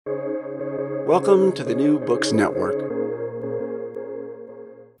Welcome to the New Books Network.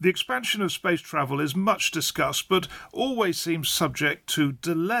 The expansion of space travel is much discussed, but always seems subject to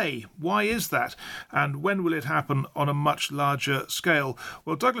delay. Why is that? And when will it happen on a much larger scale?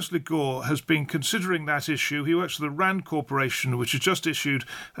 Well, Douglas Ligor has been considering that issue. He works for the RAND Corporation, which has just issued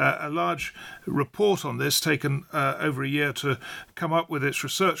a large report on this, taken over a year to come up with its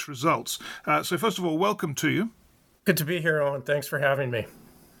research results. So first of all, welcome to you. Good to be here, Owen. Thanks for having me.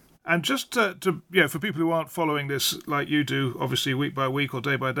 And just for people who aren't following this like you do, obviously week by week or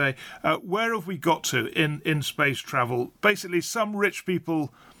day by day, where have we got to in space travel? Basically, some rich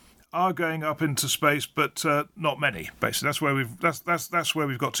people are going up into space, but not many. Basically, that's where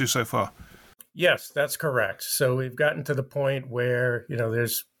we've got to so far. Yes, that's correct. So we've gotten to the point where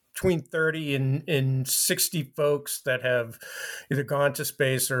there's between 30 and 60 folks that have either gone to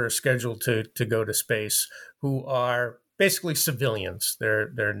space or are scheduled to go to space who are basically civilians.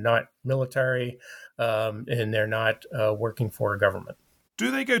 They're not military, and they're not working for a government. Do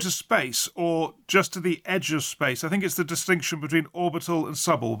they go to space or just to the edge of space? I think it's the distinction between orbital and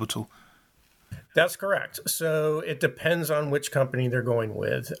suborbital. That's correct. So it depends on which company they're going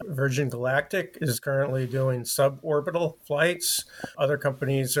with. Virgin Galactic is currently doing suborbital flights. Other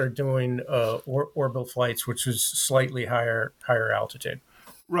companies are doing orbital flights, which is slightly higher altitude.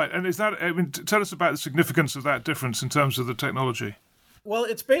 Right, and is that? Tell us about the significance of that difference in terms of the technology. Well,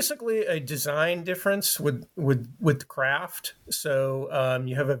 it's basically a design difference with the craft. So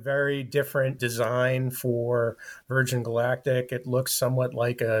you have a very different design for Virgin Galactic. It looks somewhat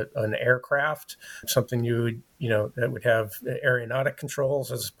like an aircraft, something that would have aeronautic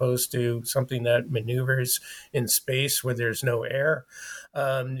controls as opposed to something that maneuvers in space where there's no air.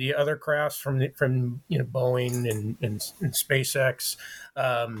 The other crafts from Boeing and SpaceX,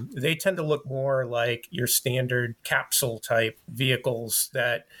 they tend to look more like your standard capsule type vehicles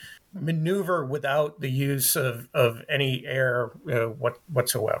that maneuver without the use of any air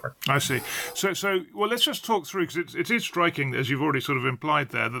whatsoever. I see. So well, let's just talk through, because it is striking, as you've already sort of implied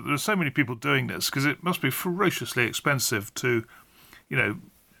there, that there are so many people doing this, because it must be ferociously expensive to,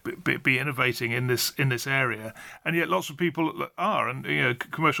 be innovating in this area, and yet lots of people are, and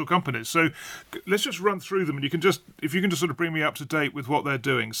commercial companies. So let's just run through them, and if you can just sort of bring me up to date with what they're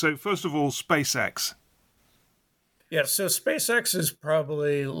doing. So first of all, SpaceX. Yeah, so SpaceX is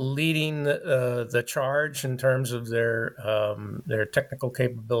probably leading the charge in terms of their technical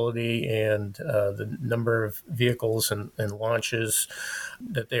capability and the number of vehicles and launches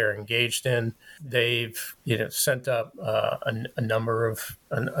that they're engaged in. They've sent up a number of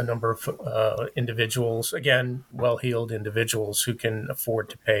individuals, again, well-heeled individuals who can afford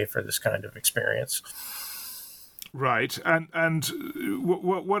to pay for this kind of experience. Right, and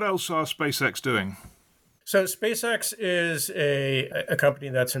what else are SpaceX doing? So SpaceX is a company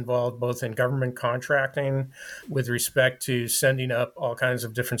that's involved both in government contracting with respect to sending up all kinds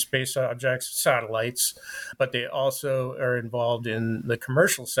of different space objects, satellites, but they also are involved in the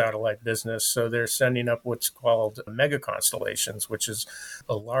commercial satellite business. So they're sending up what's called mega constellations, which is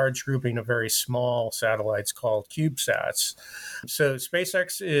a large grouping of very small satellites called CubeSats. So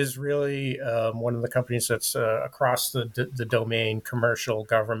SpaceX is really one of the companies that's across the domain, commercial,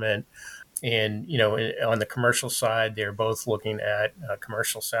 government. And, on the commercial side, they're both looking at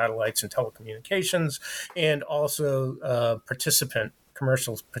commercial satellites and telecommunications, and also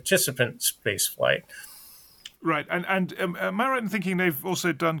commercial participant space flight. Right. And am I right in thinking they've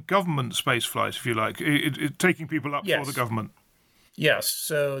also done government space flight, if you like, taking people up for the government? Yes.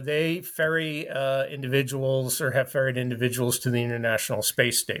 So they ferry individuals or have ferried individuals to the International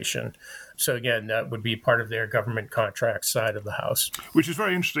Space Station. So again, that would be part of their government contract side of the house. Which is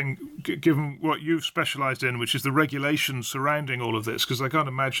very interesting, given what you've specialised in, which is the regulations surrounding all of this, because I can't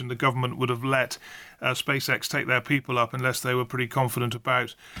imagine the government would have let SpaceX take their people up unless they were pretty confident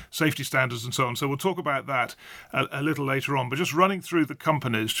about safety standards and so on. So we'll talk about that a little later on. But just running through the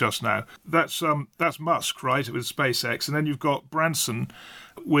companies just now, that's Musk, right, with SpaceX, and then you've got Branson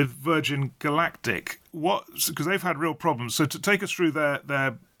with Virgin Galactic. Because they've had real problems. So to take us through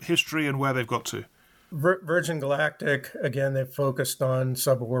their history and where they've got to. Virgin Galactic, again, they've focused on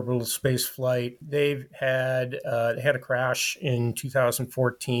suborbital space flight. They had a crash in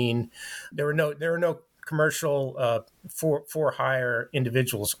 2014. There were no commercial for hire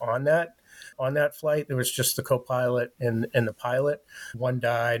individuals on that flight. There was just the co-pilot and the pilot. One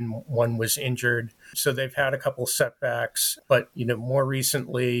died and one was injured. So they've had a couple setbacks, but more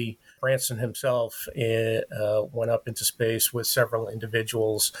recently, Branson himself went up into space with several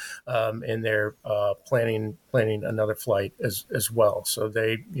individuals, and they're planning another flight as well. So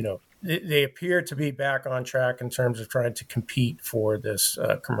they they appear to be back on track in terms of trying to compete for this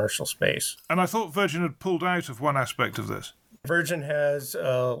commercial space. And I thought Virgin had pulled out of one aspect of this. Virgin has,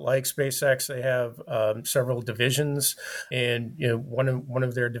 like SpaceX, they have several divisions, and one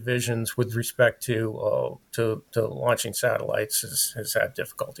of their divisions with respect to launching satellites has had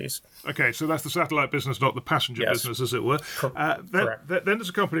difficulties. Okay, so that's the satellite business, not the passenger business, as it were. Correct. Then there's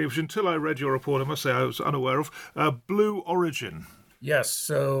a company which, until I read your report, I must say I was unaware of, Blue Origin. Yes.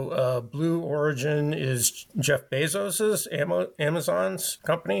 So Blue Origin is Jeff Bezos's Amazon's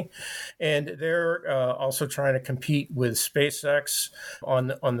company, and they're also trying to compete with SpaceX on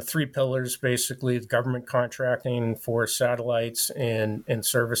the three pillars, basically the government contracting for satellites and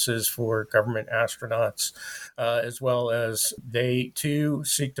services for government astronauts, as well as they too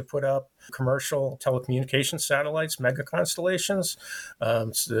seek to put up commercial telecommunications satellites, mega constellations.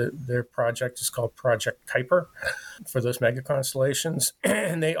 So their project is called Project Kuiper for those mega constellations.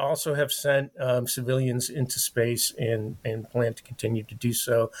 And they also have sent civilians into space and plan to continue to do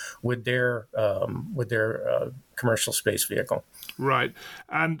so with their commercial space vehicle. Right.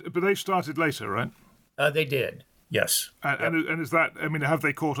 But they started later, right? They did, yes. And is that, I mean, have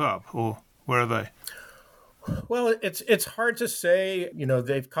they caught up, or where are they? Well, it's hard to say.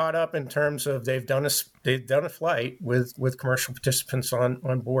 They've caught up in terms of they've done a flight with commercial participants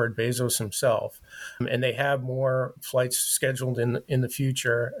on board, Bezos himself, and they have more flights scheduled in the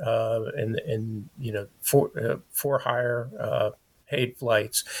future, and for higher paid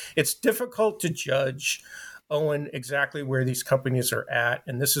flights. It's difficult to judge, Owen, exactly where these companies are at,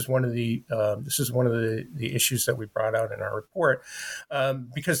 and this is one of the issues that we brought out in our report,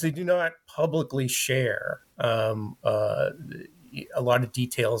 because they do not publicly share a lot of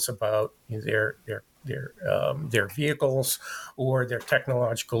details about their vehicles or their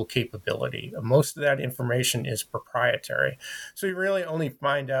technological capability. Most of that information is proprietary, so you really only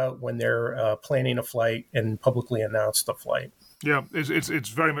find out when they're planning a flight and publicly announce the flight. Yeah, it's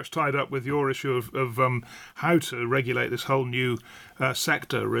very much tied up with your issue of how to regulate this whole new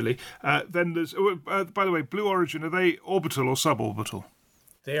sector, really. Then there's, by the way, Blue Origin, are they orbital or suborbital?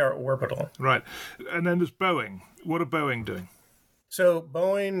 They are orbital. Right. And then there's Boeing. What are Boeing doing? So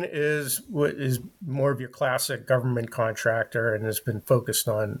Boeing is more of your classic government contractor and has been focused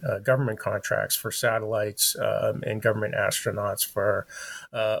on government contracts for satellites and government astronauts for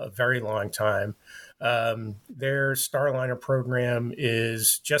a very long time. Their Starliner program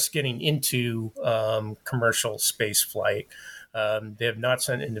is just getting into commercial space flight. They have not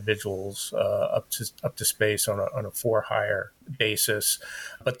sent individuals up to space on a for-hire basis,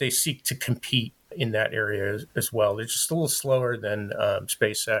 but they seek to compete in that area as well. They're just a little slower than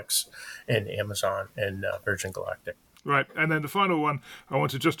SpaceX and Amazon and Virgin Galactic. Right, and then the final one I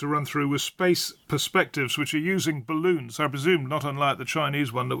wanted just to run through was Space Perspectives, which are using balloons, I presume not unlike the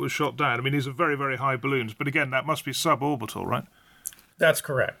Chinese one that was shot down. I mean, these are very, very high balloons, but again, that must be suborbital, right? That's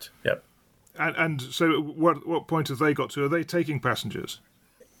correct, yep. And so what point have they got to? Are they taking passengers?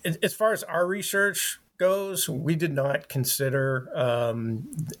 As far as our research goes, we did not consider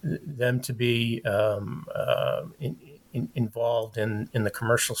them to be involved in the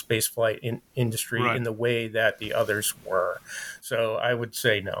commercial spaceflight industry in the way that the others were. So I would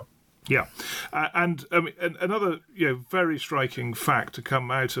say no. Yeah. And another very striking fact to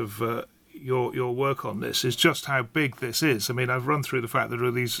come out of your work on this is just how big this is. I mean, I've run through the fact that there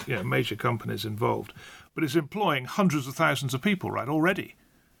are these major companies involved, but it's employing hundreds of thousands of people, right, already.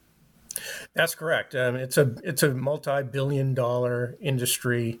 That's correct. It's a multi-billion-dollar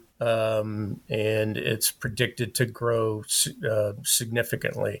industry, and it's predicted to grow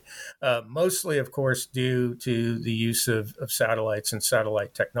significantly. Mostly, of course, due to the use of satellites and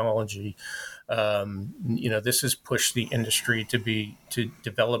satellite technology. This has pushed the industry to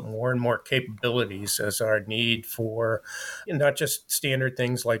develop more and more capabilities as our need for not just standard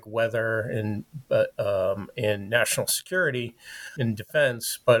things like weather and national security and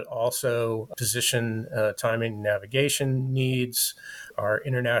defense, but also position, timing, navigation needs. Our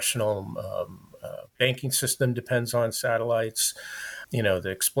international banking system depends on satellites. The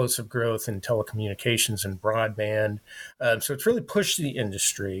explosive growth in telecommunications and broadband. So it's really pushed the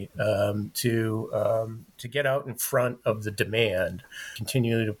industry to get out in front of the demand,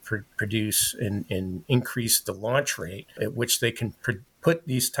 continue to produce and increase the launch rate at which they can put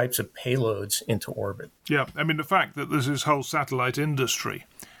these types of payloads into orbit. Yeah, I mean, the fact that there's this whole satellite industry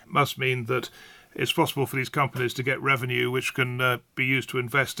must mean that it's possible for these companies to get revenue which can be used to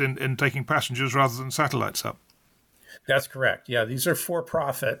invest in taking passengers rather than satellites up. That's correct. Yeah, these are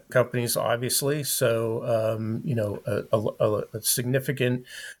for-profit companies, obviously. So, a significant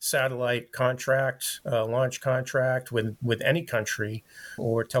satellite contract, launch contract with any country,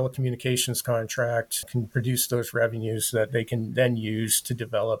 or telecommunications contract can produce those revenues that they can then use to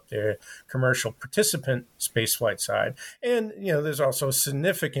develop their commercial participant spaceflight side. And there's also a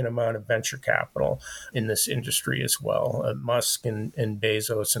significant amount of venture capital in this industry as well. Musk and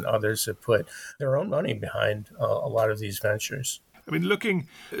Bezos and others have put their own money behind a lot of these ventures. I mean, looking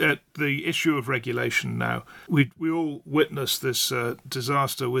at the issue of regulation now, we all witnessed this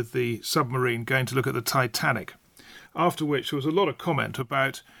disaster with the submarine going to look at the Titanic, after which there was a lot of comment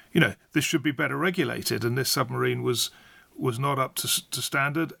about, this should be better regulated, and this submarine was not up to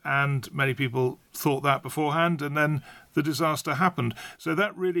standard, and many people thought that beforehand, and then the disaster happened. So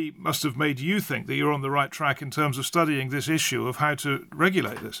that really must have made you think that you're on the right track in terms of studying this issue of how to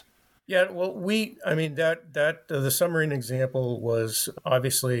regulate this. Yeah, well, the submarine example was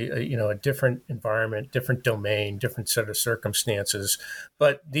obviously a different environment, different domain, different set of circumstances,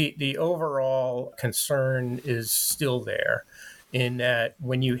 but the overall concern is still there, in that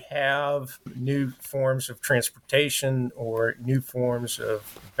when you have new forms of transportation or new forms of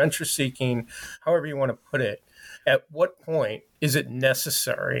venture seeking, however you want to put it, at what point is it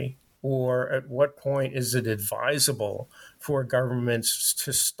necessary, or at what point is it advisable for governments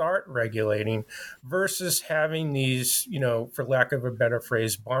to start regulating versus having these, for lack of a better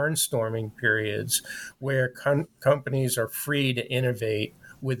phrase, barnstorming periods where companies are free to innovate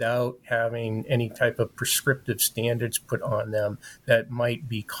without having any type of prescriptive standards put on them that might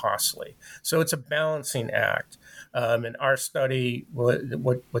be costly. So it's a balancing act. In our study, what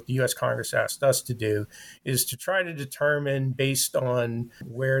the U.S. Congress asked us to do is to try to determine, based on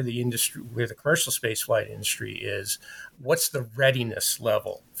where the commercial spaceflight industry is, what's the readiness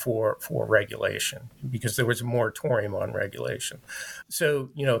level for regulation, because there was a moratorium on regulation. So,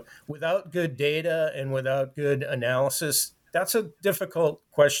 without good data and without good analysis, that's a difficult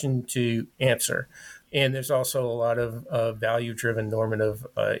question to answer. And there's also a lot of value-driven normative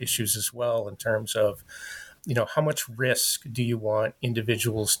issues as well, in terms of, how much risk do you want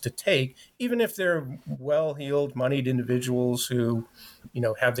individuals to take, even if they're well-heeled, moneyed individuals who,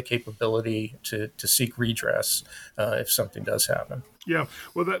 have the capability to seek redress if something does happen. Yeah,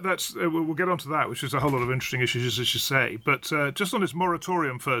 well, that's we'll get onto that, which is a whole lot of interesting issues, as you say. But just on this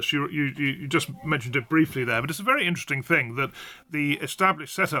moratorium first, you just mentioned it briefly there, but it's a very interesting thing that the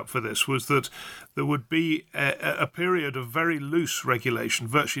established setup for this was that there would be a period of very loose regulation,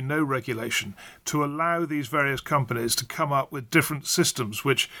 virtually no regulation, to allow these various companies to come up with different systems,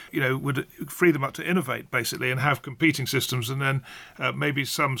 which would free them up to innovate basically and have competing systems, and then maybe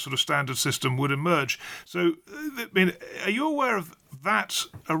some sort of standard system would emerge. So, I mean, are you aware of that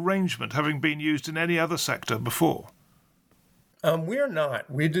arrangement having been used in any other sector before? We are not.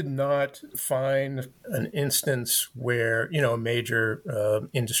 We did not find an instance where a major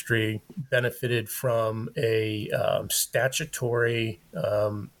industry benefited from a statutory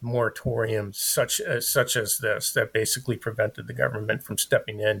moratorium such as this, that basically prevented the government from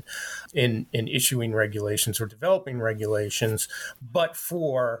stepping in issuing regulations or developing regulations, but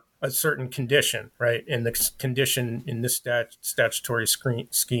for a certain condition, right? And the condition in this statutory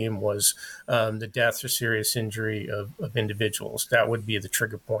scheme was the death or serious injury of individuals. That would be the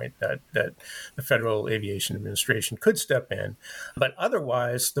trigger point that the Federal Aviation Administration could step in. But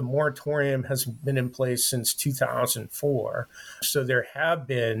otherwise, the moratorium has been in place since 2004. So there have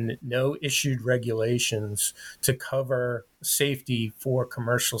been no issued regulations to cover safety for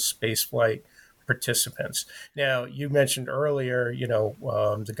commercial spaceflight participants. Now, you mentioned earlier,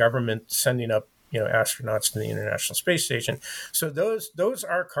 the government sending up astronauts to the International Space Station. So those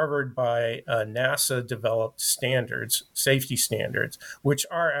are covered by NASA developed standards, safety standards, which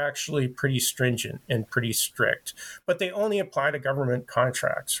are actually pretty stringent and pretty strict. But they only apply to government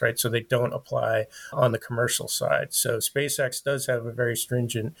contracts, right? So they don't apply on the commercial side. So SpaceX does have a very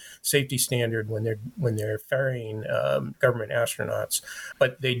stringent safety standard when they're ferrying government astronauts.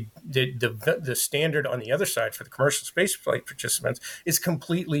 But the standard on the other side for the commercial spaceflight participants is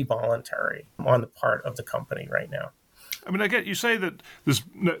completely voluntary on the part of the company right now. I mean, I get you say that there's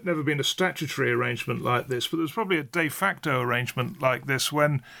never been a statutory arrangement like this, but there's probably a de facto arrangement like this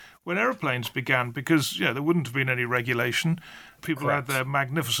when aeroplanes began, because there wouldn't have been any regulation. People Correct. had their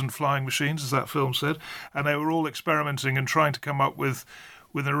magnificent flying machines, as that film said, and they were all experimenting and trying to come up with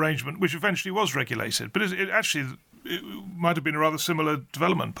an arrangement which eventually was regulated. But it might have been a rather similar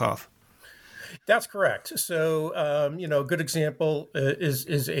development path. That's correct. So, a good example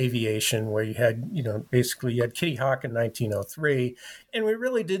is aviation, where you had, basically you had Kitty Hawk in 1903, and we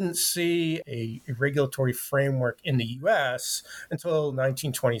really didn't see a regulatory framework in the U.S. until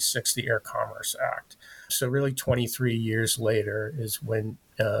 1926, the Air Commerce Act. So, really, 23 years later is when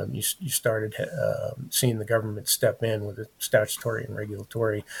you started seeing the government step in with a statutory and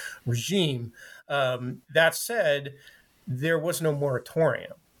regulatory regime. That said, there was no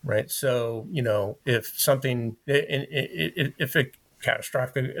moratorium, right? So, if something, if a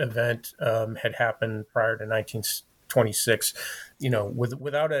catastrophic event had happened prior to 1926,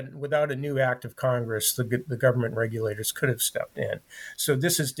 without a new act of Congress, the government regulators could have stepped in. So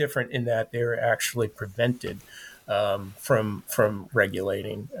this is different in that they're actually prevented from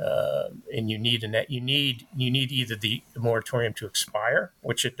regulating, and you need either the moratorium to expire,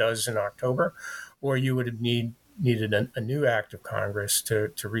 which it does in October, or you would have needed a new act of Congress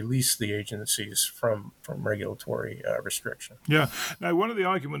to release the agencies from regulatory restriction. Yeah. Now, one of the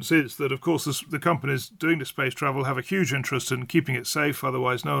arguments is that, of course, the companies doing the space travel have a huge interest in keeping it safe.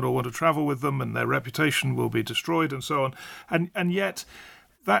 Otherwise, no one will want to travel with them, and their reputation will be destroyed, and so on. And yet,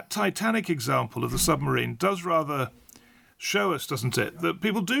 that Titanic example of the submarine does rather show us, doesn't it, that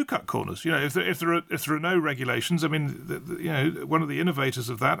people do cut corners. If there are no regulations, I mean, one of the innovators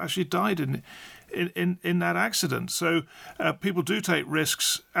of that actually died in that accident. So people do take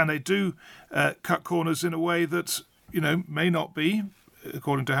risks, and they do cut corners in a way that may not be,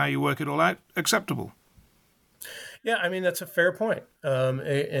 according to how you work it all out, acceptable. Yeah, I mean, that's a fair point.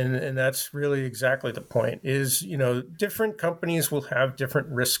 And that's really exactly the point is, different companies will have different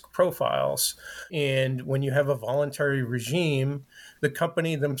risk profiles. And when you have a voluntary regime, the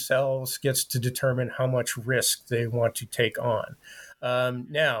company themselves gets to determine how much risk they want to take on.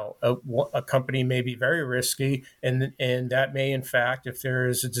 Now, a company may be very risky, and that may, in fact, if there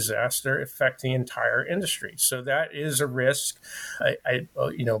is a disaster, affect the entire industry. So that is a risk.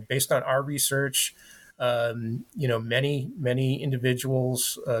 Based on our research, many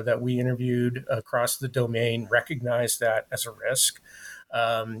individuals that we interviewed across the domain recognized that as a risk.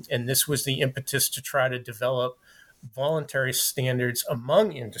 And this was the impetus to try to develop voluntary standards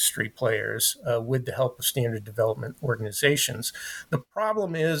among industry players with the help of standard development organizations. The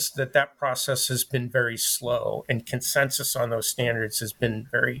problem is that process has been very slow, and consensus on those standards has been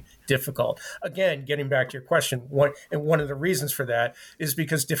very difficult. Again, getting back to your question, one of the reasons for that is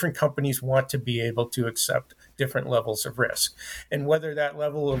because different companies want to be able to accept different levels of risk. And whether that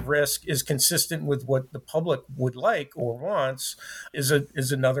level of risk is consistent with what the public would like or wants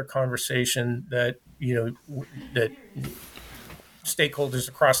is another conversation that that stakeholders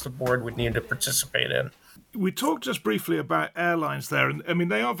across the board would need to participate in. We talked just briefly about airlines there, and I mean,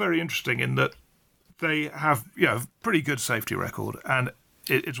 they are very interesting in that they have pretty good safety record, and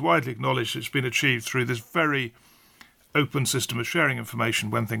it's widely acknowledged it's been achieved through this very open system of sharing information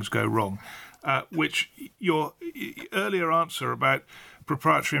when things go wrong, which your earlier answer about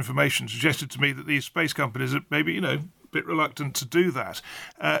proprietary information suggested to me that these space companies are maybe a bit reluctant to do that.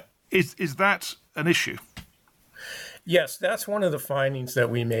 Is that an issue? Yes, that's one of the findings that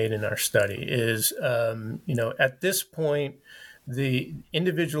we made in our study is, at this point, the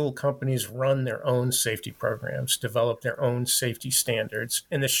individual companies run their own safety programs, develop their own safety standards,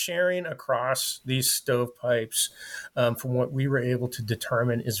 and the sharing across these stovepipes, from what we were able to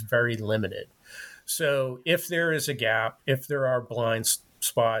determine, is very limited. So if there is a gap, if there are blind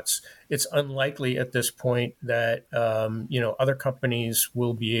spots, it's unlikely at this point that other companies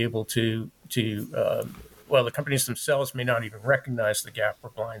will be able to the companies themselves may not even recognize the gap or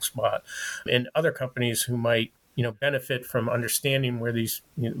blind spot, and other companies who might benefit from understanding where these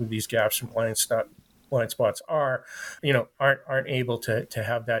gaps and blind spots are, aren't able to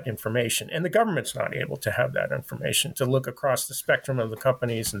have that information, and the government's not able to have that information to look across the spectrum of the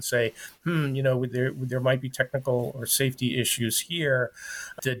companies and say, there might be technical or safety issues here.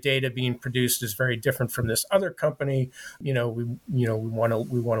 The data being produced is very different from this other company. We want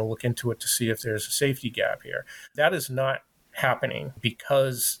to look into it to see if there's a safety gap here. That is not happening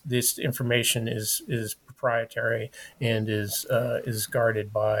because this information is proprietary and is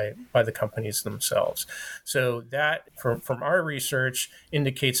guarded by the companies themselves. So that, from our research,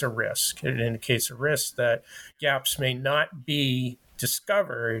 indicates a risk. It indicates a risk that gaps may not be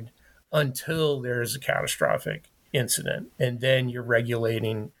discovered until there is a catastrophic incident, and then you're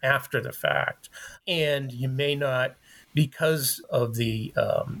regulating after the fact, and you may not, because of the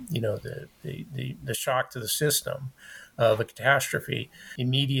shock to the system, of a catastrophe,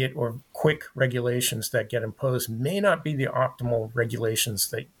 immediate or quick regulations that get imposed may not be the optimal regulations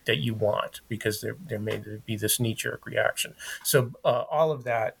that you want, because there may be this knee-jerk reaction. So all of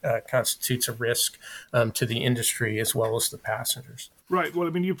that constitutes a risk to the industry as well as the passengers. Right. Well,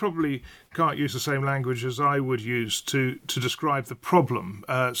 I mean, you probably can't use the same language as I would use to describe the problem.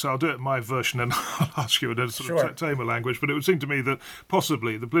 So I'll do it in my version, and I'll ask you in a sort of tamer language. But it would seem to me that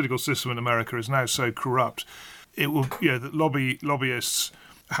possibly the political system in America is now so corrupt, it will, that lobbyists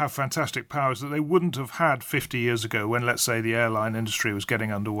have fantastic powers that they wouldn't have had 50 years ago when, let's say, the airline industry was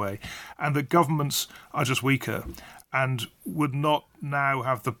getting underway, and that governments are just weaker and would not now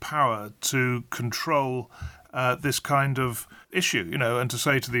have the power to control this kind of issue, and to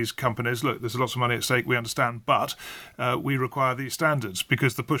say to these companies, look, there's lots of money at stake, we understand, but we require these standards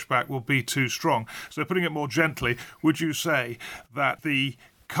because the pushback will be too strong. So putting it more gently, would you say that the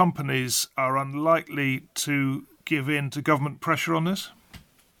companies are unlikely to give in to government pressure on this?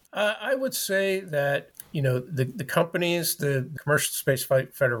 I would say that the companies, the Commercial Space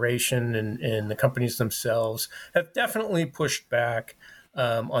Flight Federation and the companies themselves have definitely pushed back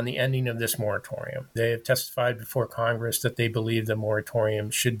on the ending of this moratorium. They have testified before Congress that they believe the moratorium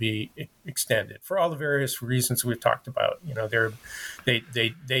should be extended for all the various reasons we've talked about.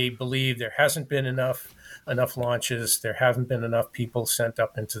 They believe there hasn't been enough launches, there haven't been enough people sent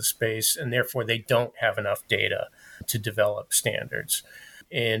up into space, and therefore they don't have enough data to develop standards.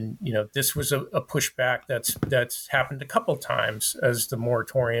 And this was a pushback that's happened a couple times as the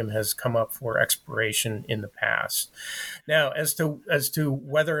moratorium has come up for expiration in the past. Now, as to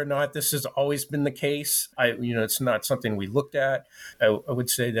whether or not this has always been the case, it's not something we looked at. I would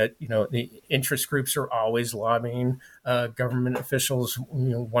say that the interest groups are always lobbying government officials,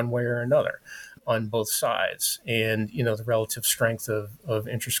 one way or another, on both sides, and the relative strength of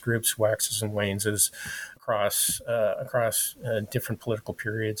interest groups waxes and wanes as across different political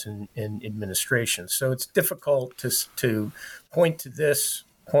periods and administrations. So it's difficult to point to this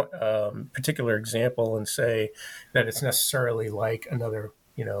particular example and say that it's necessarily like another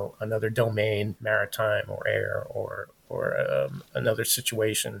domain, maritime or air or another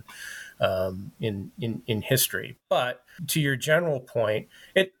situation in history. But to your general point,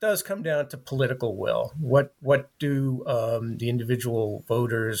 it does come down to political will. What do the individual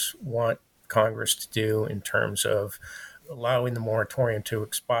voters want Congress to do in terms of allowing the moratorium to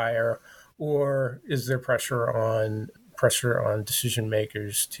expire, or is there pressure on decision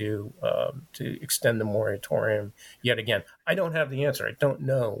makers to extend the moratorium yet again? I don't have the answer. I don't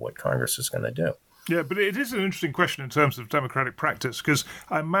know what Congress is going to do. Yeah, but it is an interesting question in terms of democratic practice, because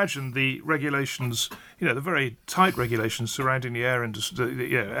I imagine the regulations, the very tight regulations surrounding the air industry,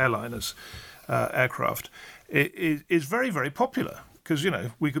 airliners, aircraft, is very, very popular. Because,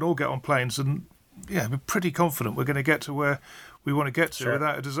 we can all get on planes and, we're pretty confident we're going to get to where we want to get to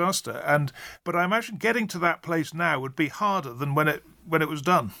without a disaster. But I imagine getting to that place now would be harder than when it was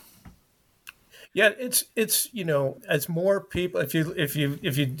done. Yeah, it's as more people, if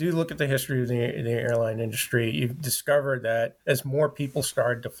you do look at the history of the airline industry, you've discovered that as more people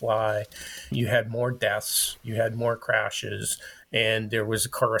started to fly, you had more deaths, you had more crashes, and there was a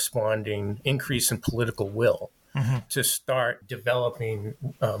corresponding increase in political will to start developing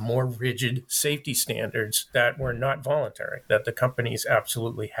more rigid safety standards that were not voluntary, that the companies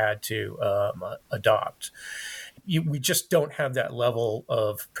absolutely had to adopt. We just don't have that level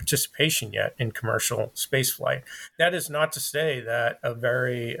of participation yet in commercial spaceflight. That is not to say that a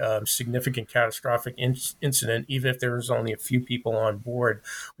very significant catastrophic incident, even if there was only a few people on board,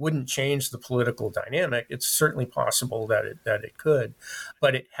 wouldn't change the political dynamic. It's certainly possible that it could,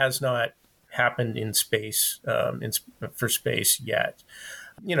 but it has not happened in space for space yet.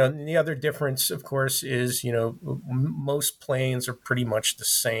 The other difference, of course, is most planes are pretty much the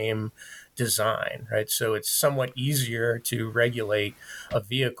same design, right? So it's somewhat easier to regulate a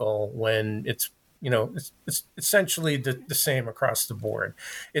vehicle when it's essentially the same across the board.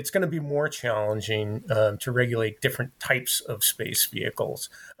 It's going to be more challenging to regulate different types of space vehicles.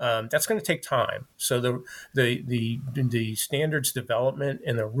 That's going to take time. So the standards development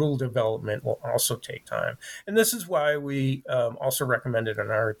and the rule development will also take time. And this is why we also recommended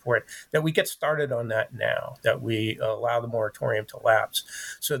in our report that we get started on that now, that we allow the moratorium to lapse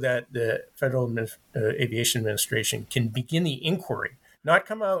so that the Federal Aviation Administration can begin the inquiry, not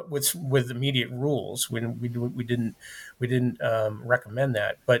come out with immediate rules. We didn't recommend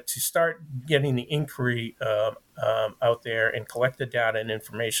that, but to start getting the inquiry out there and collect the data and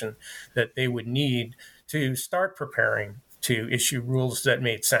information that they would need to start preparing to issue rules that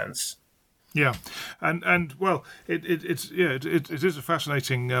made sense. Yeah, and well, it is a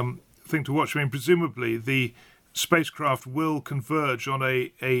fascinating thing to watch. I mean, presumably the spacecraft will converge on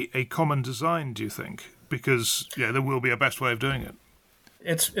a common design, do you think? Because there will be a best way of doing it.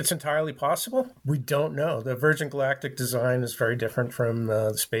 It's entirely possible. We don't know. The Virgin Galactic design is very different from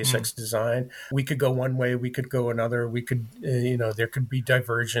the SpaceX design. We could go one way, we could go another. We could, there could be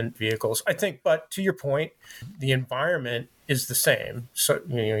divergent vehicles. I think, but to your point, the environment is the same. So,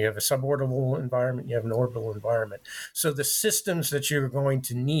 you have a suborbital environment, you have an orbital environment. So the systems that you're going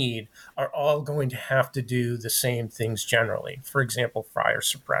to need are all going to have to do the same things generally. For example, fire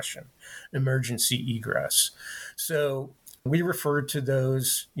suppression, emergency egress. So we refer to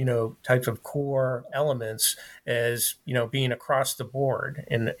those, types of core elements as, being across the board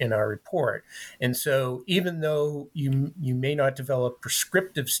in our report. And so even though you may not develop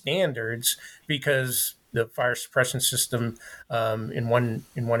prescriptive standards because the fire suppression system in one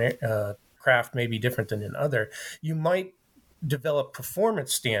craft may be different than in other, you might develop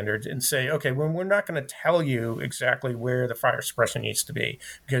performance standards and say, okay, well, we're not going to tell you exactly where the fire suppression needs to be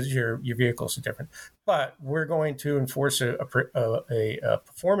because your vehicles are different, but we're going to enforce a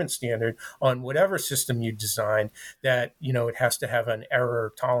performance standard on whatever system you design that, it has to have an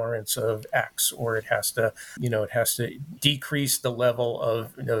error tolerance of X, or it has to decrease the level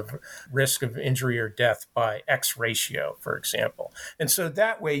of risk of injury or death by X ratio, for example. And so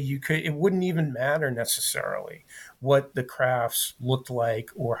that way it wouldn't even matter necessarily what the crafts looked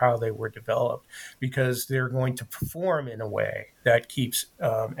like or how they were developed, because they're going to perform in a way that keeps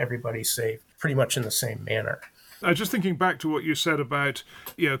everybody safe pretty much in the same manner. Just thinking back to what you said about,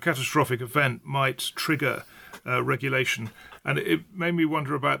 catastrophic event might trigger regulation. And it made me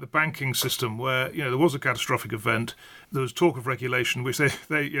wonder about the banking system where, there was a catastrophic event. There was talk of regulation, which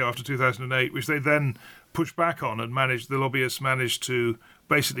they after 2008, which they then pushed back on and the lobbyists managed to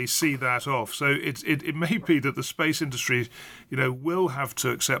basically see that off. So it may be that the space industry, will have to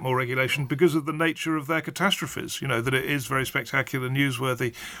accept more regulation because of the nature of their catastrophes, that it is very spectacular,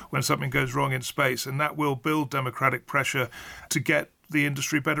 newsworthy when something goes wrong in space. And that will build democratic pressure to get the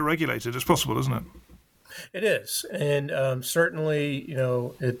industry better regulated as possible, isn't it? It is, and certainly,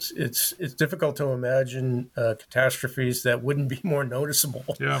 it's difficult to imagine catastrophes that wouldn't be more noticeable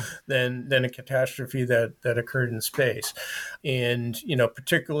than a catastrophe that occurred in space, and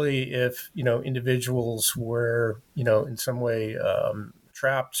particularly if individuals were in some way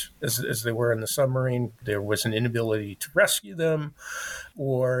trapped as they were in the submarine, there was an inability to rescue them,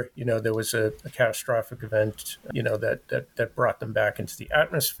 or there was a catastrophic event that brought them back into the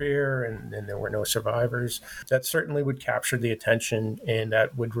atmosphere, and there were no survivors. That certainly would capture the attention, and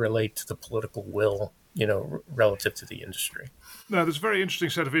that would relate to the political will relative to the industry. Now, there's a very interesting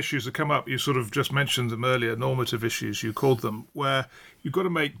set of issues that come up. You sort of just mentioned them earlier, normative issues, you called them, where you've got to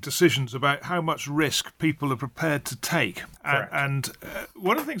make decisions about how much risk people are prepared to take. And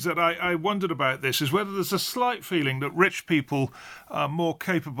one of the things that I wondered about this is whether there's a slight feeling that rich people are more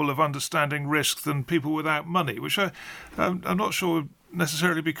capable of understanding risk than people without money, which I'm not sure would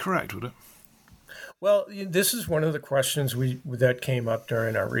necessarily be correct, would it? Well, this is one of the questions that came up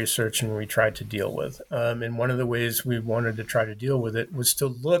during our research and we tried to deal with. And one of the ways we wanted to try to deal with it was to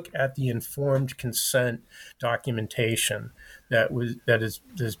look at the informed consent documentation that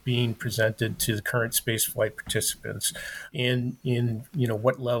is being presented to the current spaceflight participants in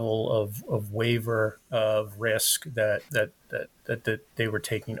what level of waiver of risk that they were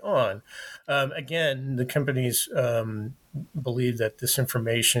taking on. Again, the companies believe that this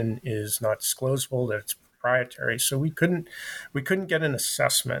information is not disclosable, that it's proprietary. So we couldn't get an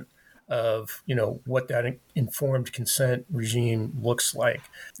assessment of what that informed consent regime looks like.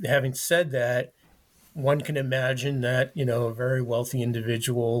 Having said that, one can imagine that a very wealthy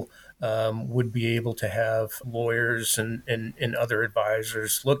individual would be able to have lawyers and other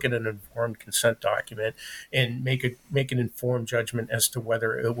advisors look at an informed consent document and make an informed judgment as to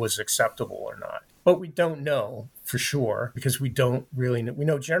whether it was acceptable or not. But we don't know for sure because we don't really know. We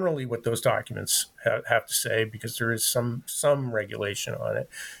know generally what those documents have to say because there is some regulation on it.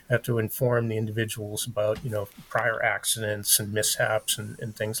 Have to inform the individuals about prior accidents and mishaps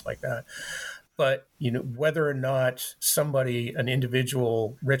and things like that. But whether or not an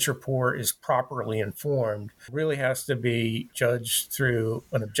individual, rich or poor, is properly informed really has to be judged through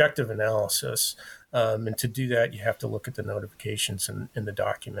an objective analysis. And to do that, you have to look at the notifications and the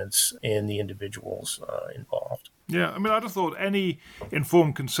documents and the individuals involved. Yeah, I mean, I'd have thought any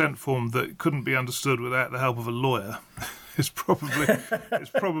informed consent form that couldn't be understood without the help of a lawyer is probably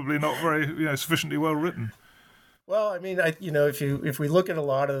not very sufficiently well written. Well, I mean, if we look at a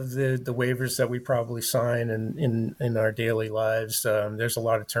lot of the waivers that we probably sign in our daily lives, there's a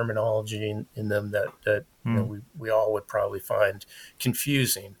lot of terminology in them that we all would probably find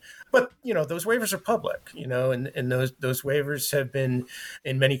confusing. But those waivers are public, and those waivers have been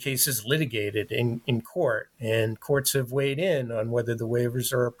in many cases litigated in court, and courts have weighed in on whether the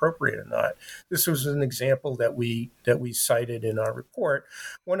waivers are appropriate or not. This was an example that we cited in our report.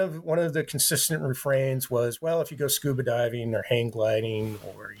 One of the consistent refrains was, well, if you go scuba diving or hang gliding,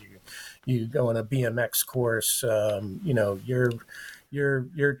 or you go on a BMX course,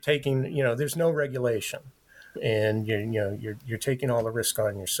 you're taking, there's no regulation, and you're taking all the risk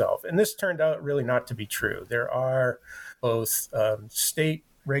on yourself. And this turned out really not to be true. There are both state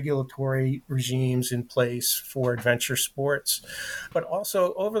regulatory regimes in place for adventure sports, but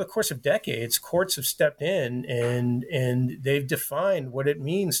also over the course of decades, courts have stepped in and they've defined what it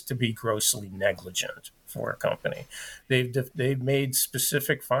means to be grossly negligent for a company. They've made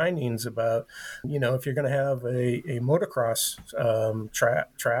specific findings about, if you're going to have a motocross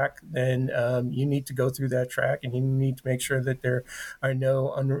track, then you need to go through that track, and you need to make sure that there are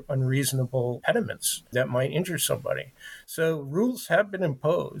no unreasonable impediments that might injure somebody. So rules have been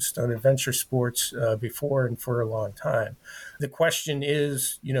imposed on adventure sports before and for a long time. The question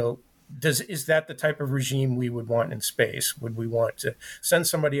is, is that the type of regime we would want in space? Would we want to send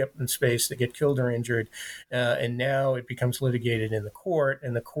somebody up in space to get killed or injured, and now it becomes litigated in the court,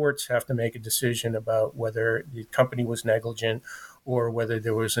 and the courts have to make a decision about whether the company was negligent or whether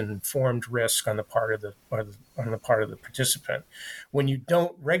there was an informed risk on the part of the participant? When you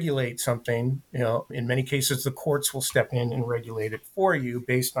don't regulate something, in many cases the courts will step in and regulate it for you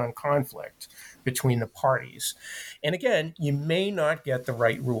based on conflict between the parties. And again, you may not get the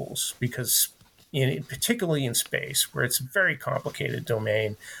right rules because, particularly in space, where it's a very complicated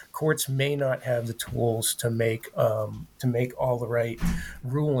domain, courts may not have the tools to make all the right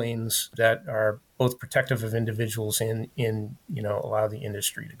rulings that are both protective of individuals and allow the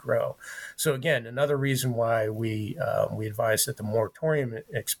industry to grow. So again, another reason why we advise that the moratorium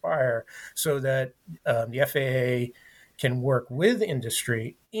expire, so that the FAA can work with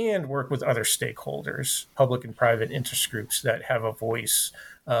industry and work with other stakeholders, public and private interest groups that have a voice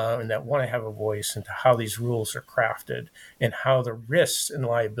and that want to have a voice into how these rules are crafted and how the risks and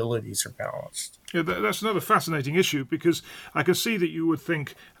liabilities are balanced. Yeah, that's another fascinating issue, because I can see that you would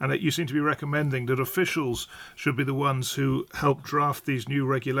think, and that you seem to be recommending, that officials should be the ones who help draft these new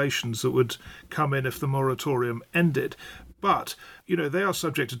regulations that would come in if the moratorium ended. But, they are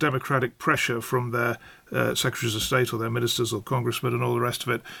subject to democratic pressure from their secretaries of state or their ministers or congressmen and all the rest of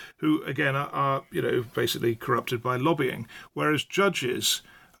it, who, again, are basically corrupted by lobbying, whereas judges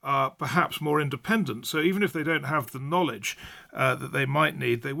are perhaps more independent. So even if they don't have the knowledge that they might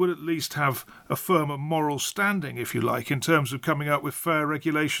need, they would at least have a firmer moral standing, if you like, in terms of coming up with fair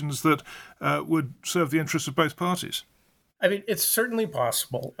regulations that would serve the interests of both parties. I mean, it's certainly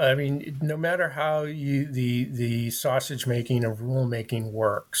possible. I mean, no matter how the sausage making of rule making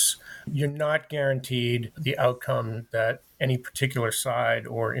works, you're not guaranteed the outcome that any particular side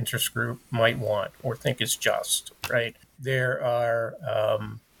or interest group might want or think is just, right? There are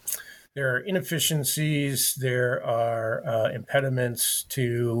inefficiencies, there are impediments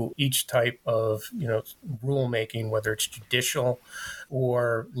to each type of rulemaking, whether it's judicial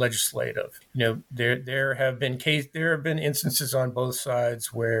or legislative. There have been instances on both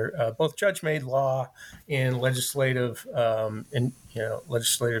sides where both judge-made law and legislative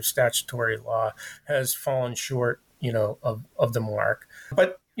statutory law has fallen short of the mark.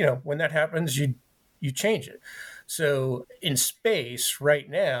 But when that happens, you change it. So in space right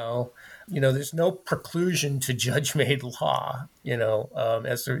now, there's no preclusion to judge-made law,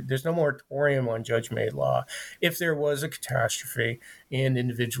 as there's no moratorium on judge-made law. If there was a catastrophe and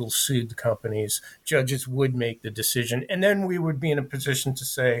individuals sued the companies, judges would make the decision. And then we would be in a position to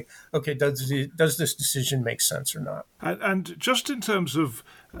say, okay, does this decision make sense or not? And just in terms of,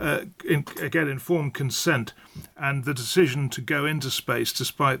 informed consent and the decision to go into space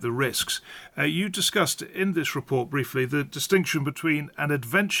despite the risks, you discussed in this report briefly the distinction between an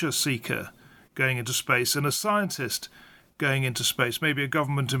adventure seeker going into space and a scientist going into space, maybe a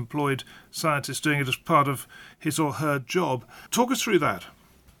government-employed scientist doing it as part of his or her job. Talk us through that.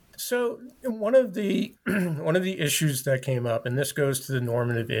 So one of the issues that came up, and this goes to the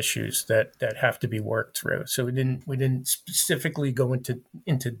normative issues that have to be worked through. So we didn't specifically go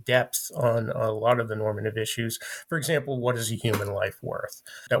into depth on a lot of the normative issues. For example, what is a human life worth?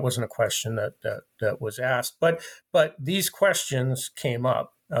 That wasn't a question that was asked, but these questions came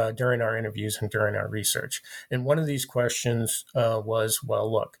up during our interviews and during our research. And one of these questions was,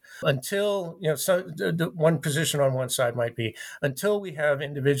 well, look, until, the one position on one side might be, until we have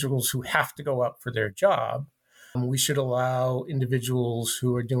individuals who have to go up for their job, We should allow individuals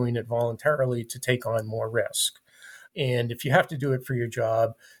who are doing it voluntarily to take on more risk. And if you have to do it for your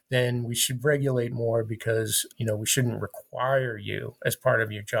job, then we should regulate more because, we shouldn't require you as part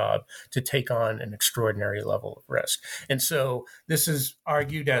of your job to take on an extraordinary level of risk. And so this is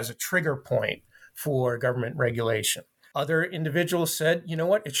argued as a trigger point for government regulation. Other individuals said, you know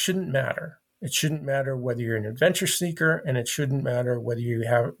what, it shouldn't matter. It shouldn't matter whether you're an adventure seeker, and it shouldn't matter whether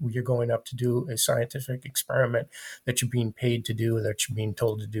you're going up to do a scientific experiment that you're being paid to do, or that you're being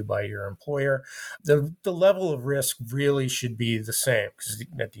told to do by your employer. The level of risk really should be the same, because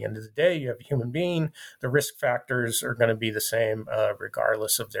at the end of the day, you have a human being. The risk factors are going to be the same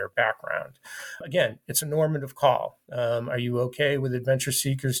regardless of their background. Again, it's a normative call. Are you okay with adventure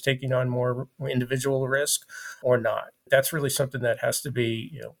seekers taking on more individual risk or not? That's really something that has to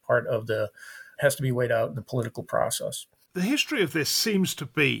be, has to be weighed out in the political process. The history of this seems to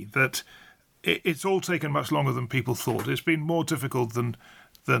be that it's all taken much longer than people thought. It's been more difficult than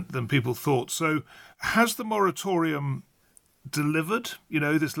people thought. So has the moratorium delivered?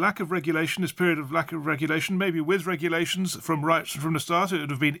 This lack of regulation, this period of lack of regulation, maybe with regulations from the start, it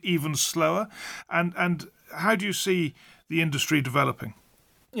would have been even slower. And how do you see the industry developing?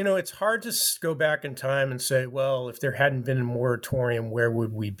 It's hard to go back in time and say, well, if there hadn't been a moratorium, where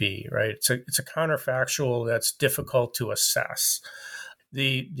would we be, right? It's a counterfactual that's difficult to assess.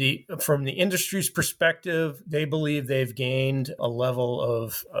 From the industry's perspective, they believe they've gained a level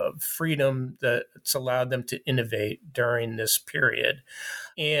of freedom that's allowed them to innovate during this period.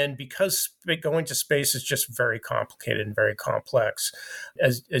 And because going to space is just very complicated and very complex,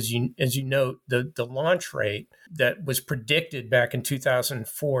 as you note, the launch rate that was predicted back in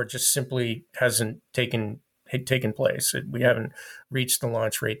 2004 just simply hasn't taken place. We haven't reached the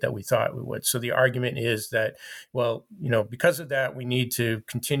launch rate that we thought we would. So the argument is that, well, because of that, we need to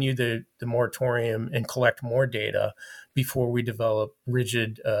continue the moratorium and collect more data before we develop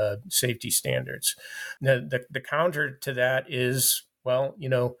rigid safety standards. Now, the counter to that is, well,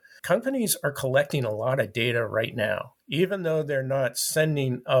 companies are collecting a lot of data right now. Even though they're not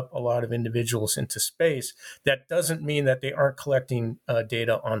sending up a lot of individuals into space, that doesn't mean that they aren't collecting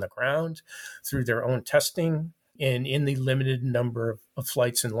data on the ground through their own testing and in the limited number of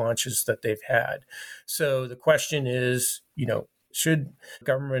flights and launches that they've had. So the question is, should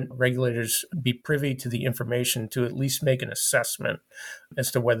government regulators be privy to the information to at least make an assessment as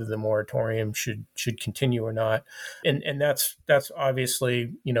to whether the moratorium should continue or not? And that's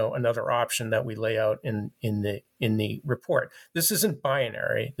obviously, another option that we lay out in the report. This isn't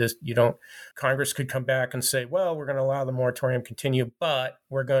binary. Congress could come back and say, well, we're going to allow the moratorium continue, but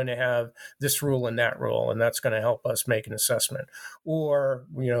we're going to have this rule and that rule, and that's going to help us make an assessment. Or,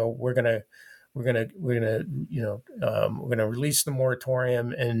 we're going to release the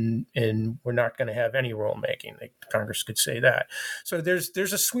moratorium and we're not going to have any rulemaking. Congress could say that. So there's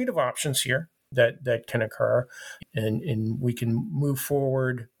a suite of options here that can occur, and we can move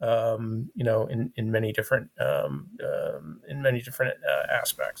forward, in many different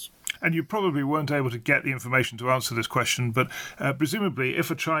aspects. And you probably weren't able to get the information to answer this question, but presumably,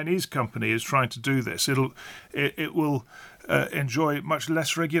 if a Chinese company is trying to do this, it will enjoy much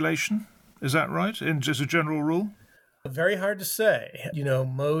less regulation. Is that right? In just a general rule? Very hard to say.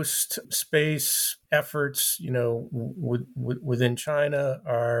 Most space efforts, within China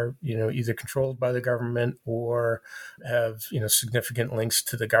are, either controlled by the government or have, significant links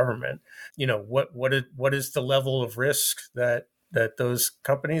to the government. What is the level of risk that those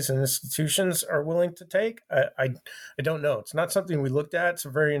companies and institutions are willing to take? I don't know. It's not something we looked at. It's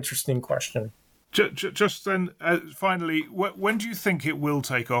a very interesting question. Just then, finally, when do you think it will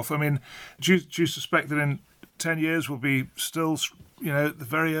take off? I mean, do you suspect that in 10 years we'll be still, the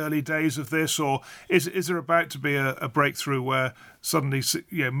very early days of this, or is there about to be a breakthrough where suddenly,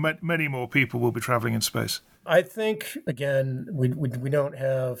 many more people will be traveling in space? I think, again, we don't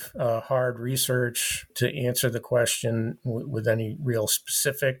have hard research to answer the question with any real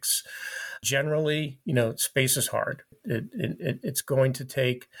specifics. Generally, space is hard. It's going to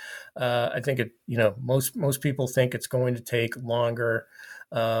take, I think most people think it's going to take longer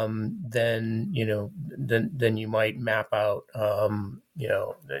than you might map out,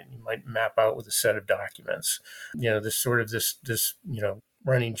 with a set of documents. There's sort of this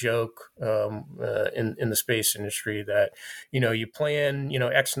running joke in the space industry that you plan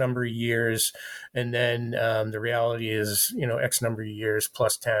X number of years, and then the reality is X number of years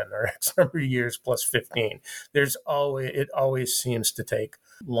plus 10 or X number of years plus 15. It always seems to take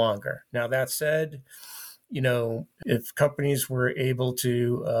longer. Now that said, if companies were able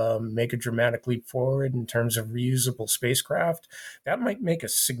to make a dramatic leap forward in terms of reusable spacecraft, that might make a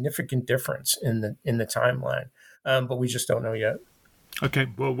significant difference in the timeline. But we just don't know yet. Okay,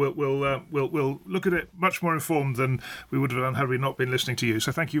 well, we'll look at it much more informed than we would have done had we not been listening to you.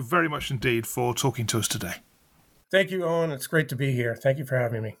 So thank you very much indeed for talking to us today. Thank you, Owen. It's great to be here. Thank you for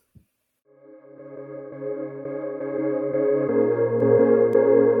having me.